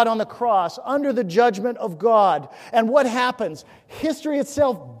of God on the cross, under the judgment of God. And what happens? History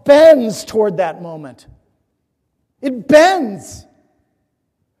itself bends toward that moment. It bends.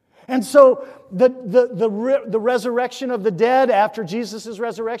 And so the resurrection of the dead after Jesus'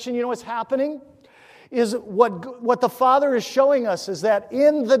 resurrection, you know what's happening? Is what the Father is showing us is that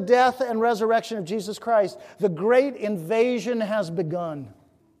in the death and resurrection of Jesus Christ, the great invasion has begun.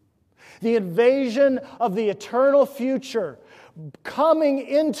 The invasion of the eternal future coming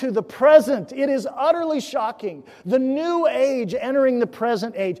into the present. It is utterly shocking. The new age entering the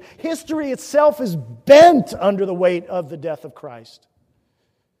present age. History itself is bent under the weight of the death of Christ.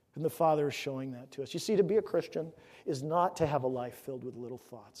 And the Father is showing that to us. You see, to be a Christian is not to have a life filled with little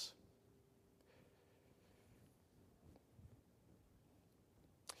thoughts.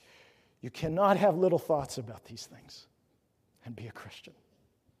 You cannot have little thoughts about these things and be a Christian.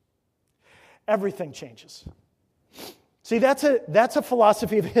 Everything changes. See, that's a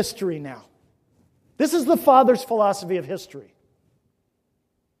philosophy of history now. This is the Father's philosophy of history.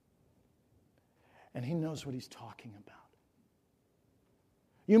 And He knows what He's talking about.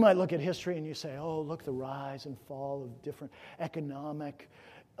 You might look at history and you say, oh, look, the rise and fall of different economic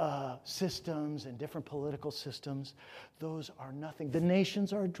systems and different political systems. Those are nothing. The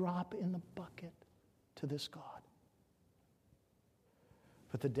nations are a drop in the bucket to this God.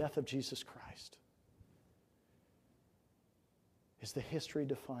 But the death of Jesus Christ is the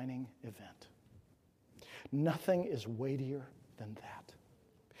history-defining event. Nothing is weightier than that.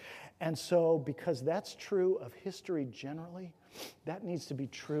 And so, because that's true of history generally, that needs to be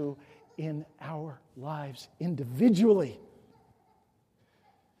true in our lives individually.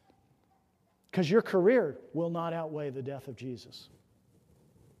 Because your career will not outweigh the death of Jesus.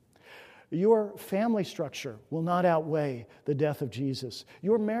 Your family structure will not outweigh the death of Jesus.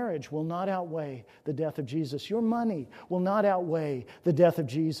 Your marriage will not outweigh the death of Jesus. Your money will not outweigh the death of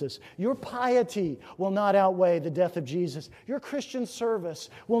Jesus. Your piety will not outweigh the death of Jesus. Your Christian service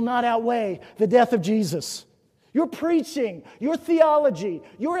will not outweigh the death of Jesus. Your preaching, your theology,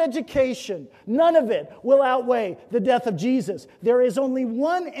 your education, none of it will outweigh the death of Jesus. There is only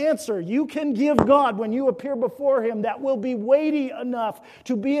one answer you can give God when you appear before Him that will be weighty enough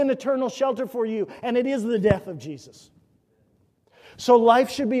to be an eternal shelter for you, and it is the death of Jesus. So life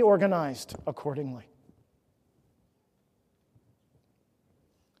should be organized accordingly.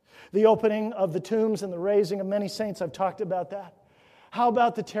 The opening of the tombs and the raising of many saints, I've talked about that. How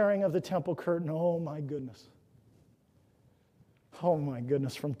about the tearing of the temple curtain? Oh my goodness. Oh my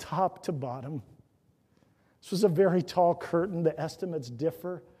goodness, from top to bottom. This was a very tall curtain. The estimates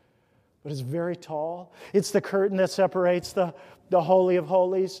differ, but it's very tall. It's the curtain that separates the Holy of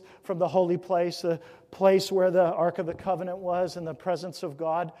Holies from the holy place, the place where the Ark of the Covenant was and the presence of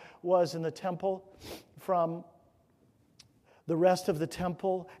God was in the temple, from the rest of the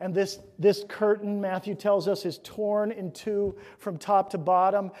temple. And this curtain, Matthew tells us, is torn in two from top to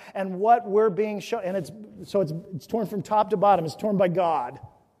bottom. And what we're being shown, and it's torn from top to bottom, it's torn by God,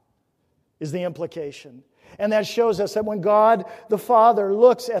 is the implication. And that shows us that when God the Father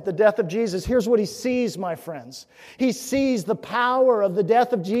looks at the death of Jesus, here's what He sees, my friends. He sees the power of the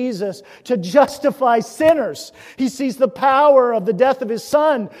death of Jesus to justify sinners. He sees the power of the death of His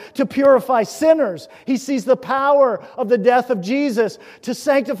Son to purify sinners. He sees the power of the death of Jesus to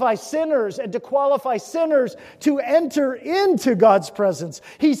sanctify sinners and to qualify sinners to enter into God's presence.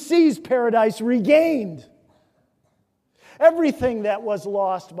 He sees paradise regained. Everything that was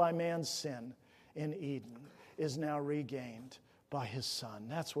lost by man's sin in Eden is now regained by His Son.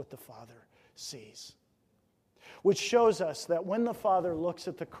 That's what the Father sees. which shows us that when the Father looks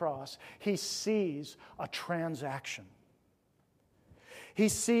at the cross, He sees a transaction. He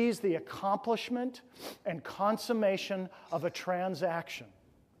sees the accomplishment and consummation of a transaction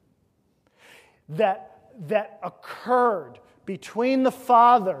that occurred between the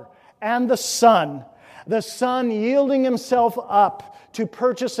Father and the Son yielding Himself up to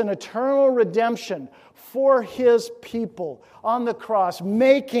purchase an eternal redemption for His people on the cross,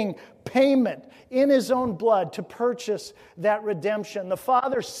 making payment in His own blood to purchase that redemption. The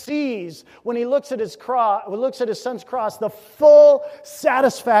Father sees, when He looks at His Son's cross, the full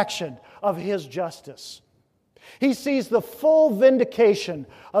satisfaction of His justice. He sees the full vindication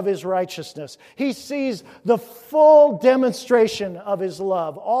of His righteousness. He sees the full demonstration of His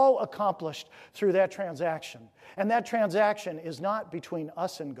love, all accomplished through that transaction. And that transaction is not between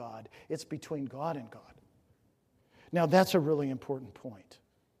us and God, it's between God and God. Now, that's a really important point.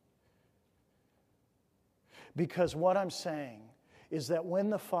 Because what I'm saying is that when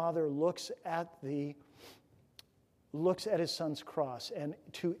the Father looks at His Son's cross, and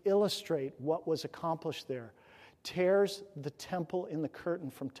to illustrate what was accomplished there, tears the temple in the curtain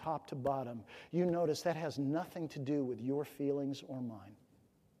from top to bottom, you notice that has nothing to do with your feelings or mine.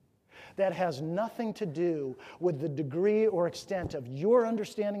 That has nothing to do with the degree or extent of your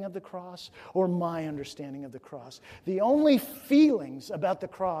understanding of the cross or my understanding of the cross. The only feelings about the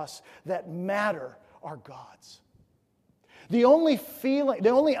cross that matter are God's. The only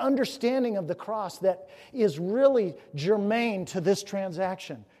understanding of the cross that is really germane to this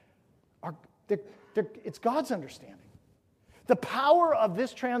transaction it's God's understanding. The power of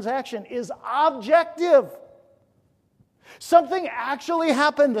this transaction is objective. Something actually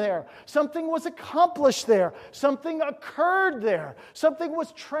happened there. Something was accomplished there. Something occurred there. Something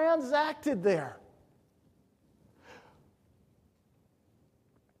was transacted there.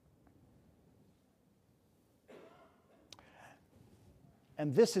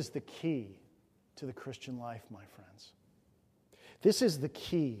 And this is the key to the Christian life, my friends. This is the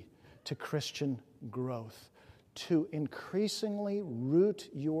key to Christian growth, to increasingly root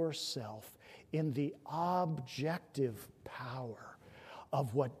yourself in the objective power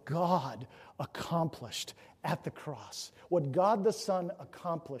of what God accomplished at the cross, what God the Son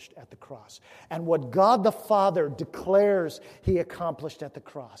accomplished at the cross, and what God the Father declares He accomplished at the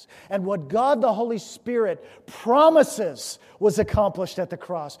cross, and what God the Holy Spirit promises was accomplished at the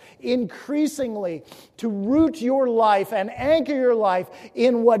cross, increasingly to root your life and anchor your life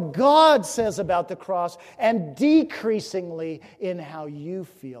in what God says about the cross, and decreasingly in how you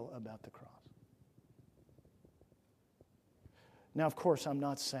feel about the cross. Now, of course, I'm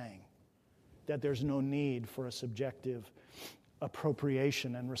not saying that there's no need for a subjective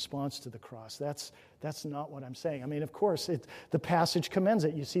appropriation and response to the cross. That's not what I'm saying. I mean, of course, the passage commends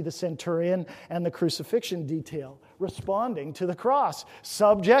it. You see the centurion and the crucifixion detail responding to the cross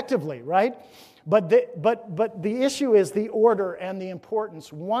subjectively, right? But the issue is the order and the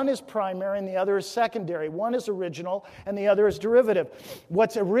importance. One is primary and the other is secondary. One is original and the other is derivative.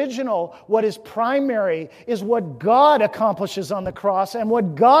 What's original, what is primary, is what God accomplishes on the cross and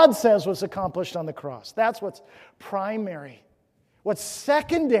what God says was accomplished on the cross. That's what's primary. What's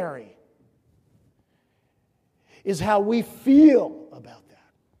secondary is how we feel about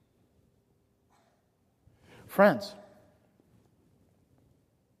that. Friends,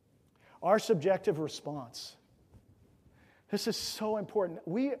 our subjective response. This is so important.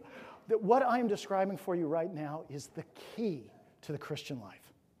 What I am describing for you right now is the key to the Christian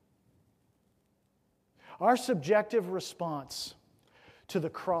life. Our subjective response to the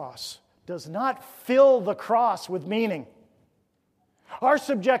cross does not fill the cross with meaning. Our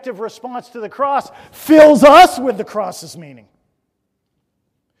subjective response to the cross fills us with the cross's meaning.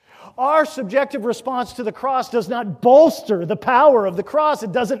 Our subjective response to the cross does not bolster the power of the cross.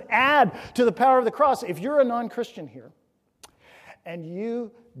 It doesn't add to the power of the cross. If you're a non-Christian here and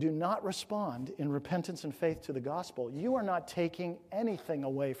you do not respond in repentance and faith to the gospel, you are not taking anything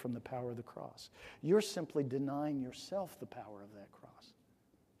away from the power of the cross. You're simply denying yourself the power of that cross.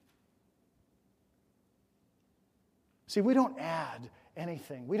 See, we don't add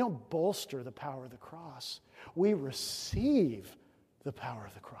anything. We don't bolster the power of the cross. We receive the power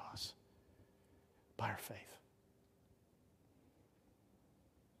of the cross by our faith.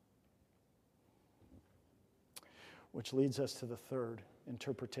 Which leads us to the third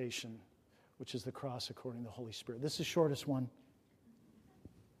interpretation, which is the cross according to the Holy Spirit. This is the shortest one.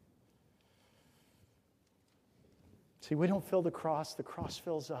 See, we don't fill the cross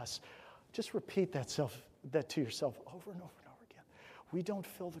fills us. Just repeat that to yourself over and over and over again. We don't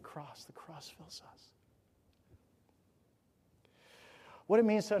fill the cross fills us. What it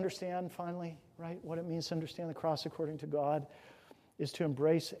means to understand, finally, right? What it means to understand the cross according to God is to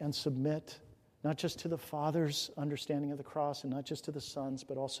embrace and submit not just to the Father's understanding of the cross and not just to the Son's,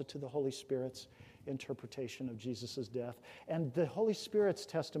 but also to the Holy Spirit's interpretation of Jesus' death. And the Holy Spirit's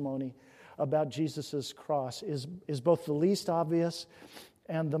testimony about Jesus' cross is both the least obvious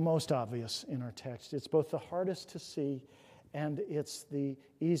and the most obvious in our text. It's both the hardest to see and it's the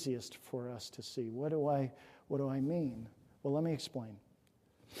easiest for us to see. What do I mean? Well, let me explain.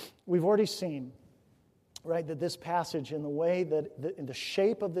 We've already seen, right, that this passage, in the way that in the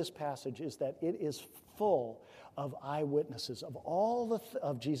shape of this passage, is that it is full of eyewitnesses of all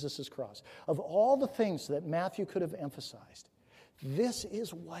of Jesus' cross, of all the things that Matthew could have emphasized. This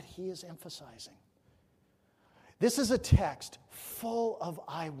is what he is emphasizing. This is a text full of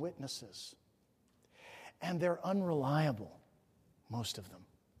eyewitnesses, and they're unreliable, most of them.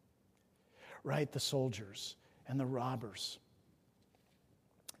 Right? The soldiers and the robbers,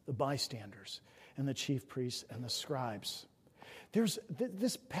 the bystanders and the chief priests and the scribes.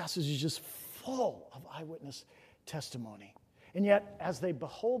 This passage is just full of eyewitness testimony. And yet, as they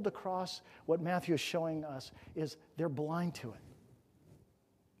behold the cross, what Matthew is showing us is they're blind to it.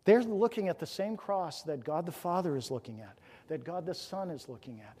 They're looking at the same cross that God the Father is looking at, that God the Son is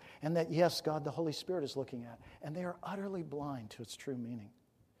looking at, and that, yes, God the Holy Spirit is looking at. And they are utterly blind to its true meaning.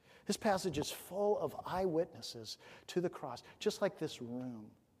 This passage is full of eyewitnesses to the cross, just like this room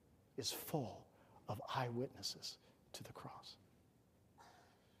is full of eyewitnesses to the cross.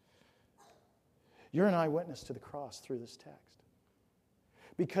 You're an eyewitness to the cross through this text.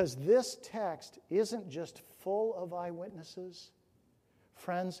 Because this text isn't just full of eyewitnesses.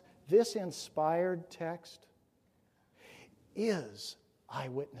 Friends, this inspired text is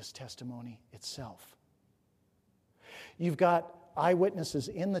eyewitness testimony itself. You've got eyewitnesses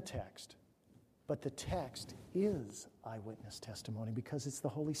in the text, but the text is eyewitness testimony because it's the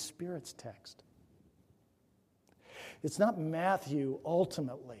Holy Spirit's text. It's not Matthew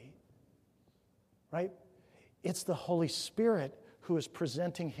ultimately, right? It's the Holy Spirit who is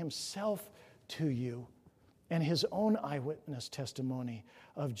presenting himself to you and his own eyewitness testimony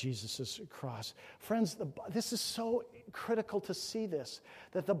of Jesus' cross. Friends, this is so critical to see this,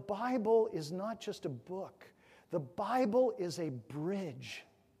 that the Bible is not just a book. The Bible is a bridge.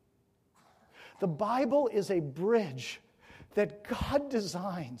 The Bible is a bridge that God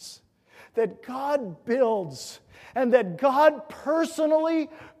designs, that God builds, and that God personally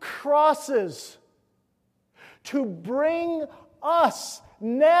crosses to bring us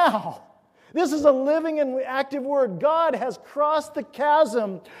now. This is a living and active word. God has crossed the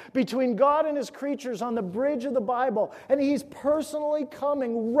chasm between God and his creatures on the bridge of the Bible. And he's personally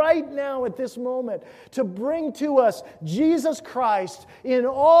coming right now at this moment to bring to us Jesus Christ in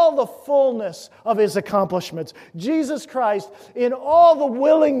all the fullness of his accomplishments. Jesus Christ in all the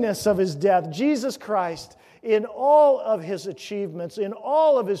willingness of his death. Jesus Christ in all of his achievements, in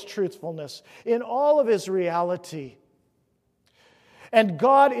all of his truthfulness, in all of his reality. And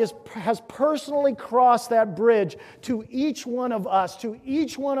God has personally crossed that bridge to each one of us, to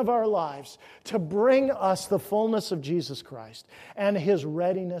each one of our lives, to bring us the fullness of Jesus Christ and his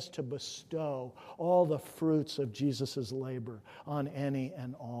readiness to bestow all the fruits of Jesus' labor on any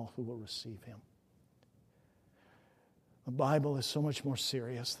and all who will receive him. The Bible is so much more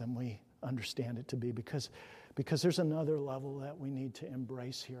serious than we understand it to be because there's another level that we need to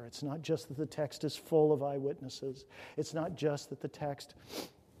embrace here. It's not just that the text is full of eyewitnesses. It's not just that the text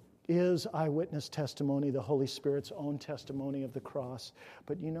is eyewitness testimony, the Holy Spirit's own testimony of the cross.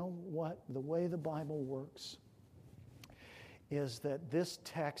 But you know what? The way the Bible works is that this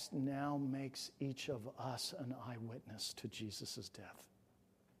text now makes each of us an eyewitness to Jesus' death.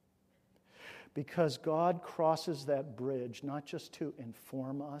 Because God crosses that bridge not just to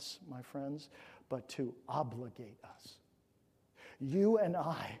inform us, my friends, but to obligate us. You and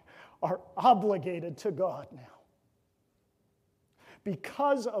I are obligated to God now.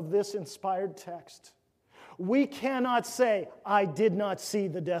 Because of this inspired text, we cannot say, I did not see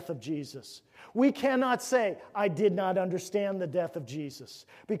the death of Jesus. We cannot say, I did not understand the death of Jesus.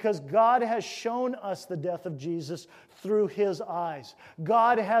 Because God has shown us the death of Jesus through his eyes.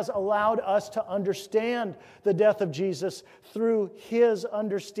 God has allowed us to understand the death of Jesus through his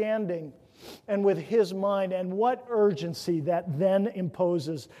understanding and with his mind, and what urgency that then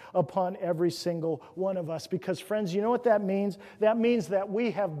imposes upon every single one of us. Because, friends, you know what that means? That means that we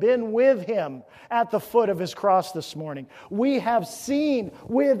have been with him at the foot of his cross this morning. We have seen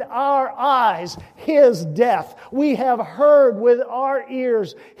with our eyes his death. We have heard with our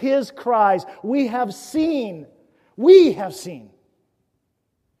ears his cries. We have seen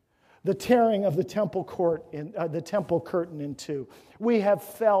the tearing of the temple curtain in two. We have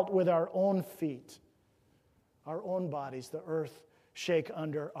felt with our own feet, our own bodies, the earth shake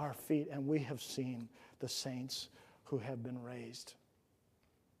under our feet, and we have seen the saints who have been raised.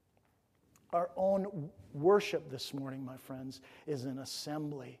 Our own worship this morning, my friends, is an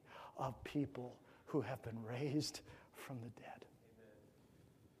assembly of people who have been raised from the dead.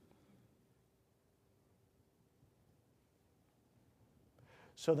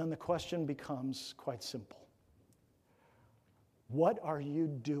 So then the question becomes quite simple. What are you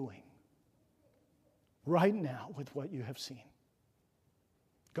doing right now with what you have seen?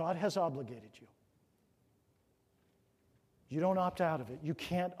 God has obligated you. You don't opt out of it. You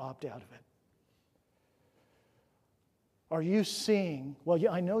can't opt out of it. Are you seeing, well,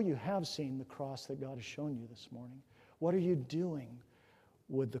 I know you have seen the cross that God has shown you this morning. What are you doing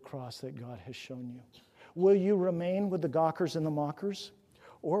with the cross that God has shown you? Will you remain with the gawkers and the mockers?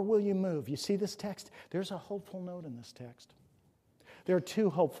 Or will you move? You see this text? There's a hopeful note in this text. There are two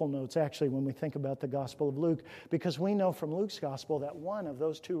hopeful notes, actually, when we think about the Gospel of Luke, because we know from Luke's Gospel that one of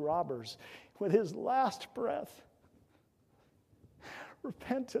those two robbers, with his last breath,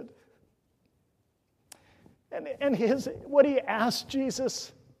 repented. And what he asked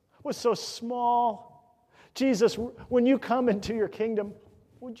Jesus was so small. Jesus, when you come into your kingdom,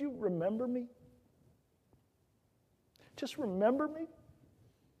 would you remember me? Just remember me?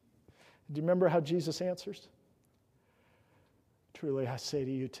 Do you remember how Jesus answers? Truly, I say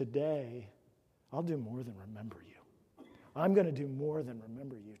to you today, I'll do more than remember you. I'm going to do more than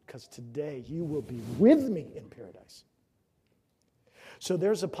remember you, because today you will be with me in paradise. So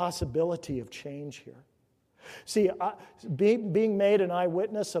there's a possibility of change here. See, being made an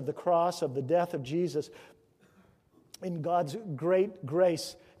eyewitness of the cross, of the death of Jesus, in God's great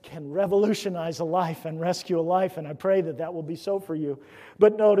grace, can revolutionize a life and rescue a life, and I pray that that will be so for you.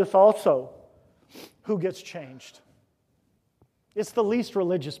 But notice also who gets changed. It's the least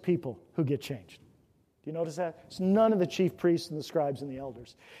religious people who get changed. Do you notice that? It's none of the chief priests and the scribes and the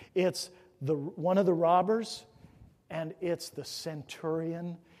elders. It's one of the robbers, and it's the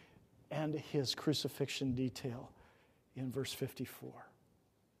centurion and his crucifixion detail in verse 54.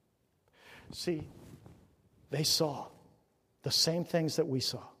 See, they saw the same things that we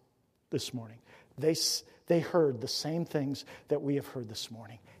saw this morning. They heard the same things that we have heard this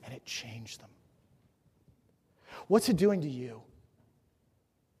morning, and it changed them. What's it doing to you?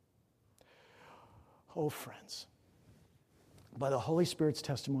 Oh, friends, by the Holy Spirit's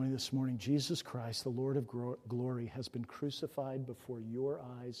testimony this morning, Jesus Christ, the Lord of glory, has been crucified before your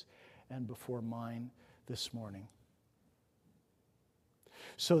eyes and before mine this morning.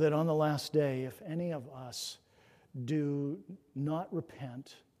 So that on the last day, if any of us do not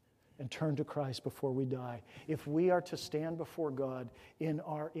repent and turn to Christ before we die, if we are to stand before God in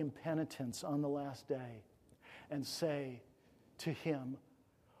our impenitence on the last day and say to Him,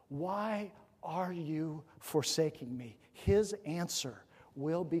 why are you forsaking me? His answer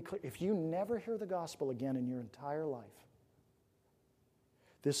will be clear. If you never hear the gospel again in your entire life,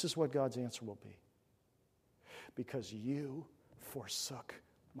 this is what God's answer will be. Because you forsook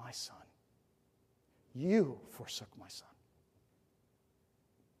my son. You forsook my son.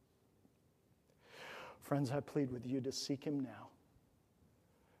 Friends, I plead with you to seek him now.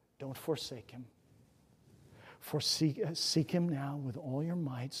 Don't forsake him. Seek him now with all your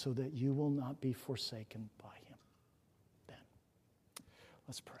might so that you will not be forsaken by him. Then,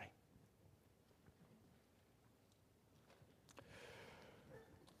 let's pray.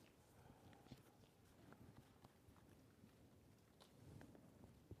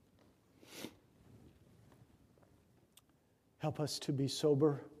 Help us to be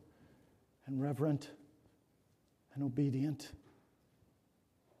sober and reverent and obedient.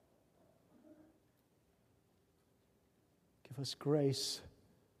 Give us grace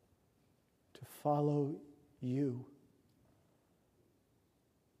to follow you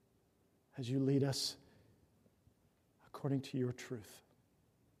as you lead us according to your truth.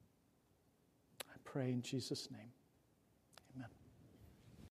 I pray in Jesus' name.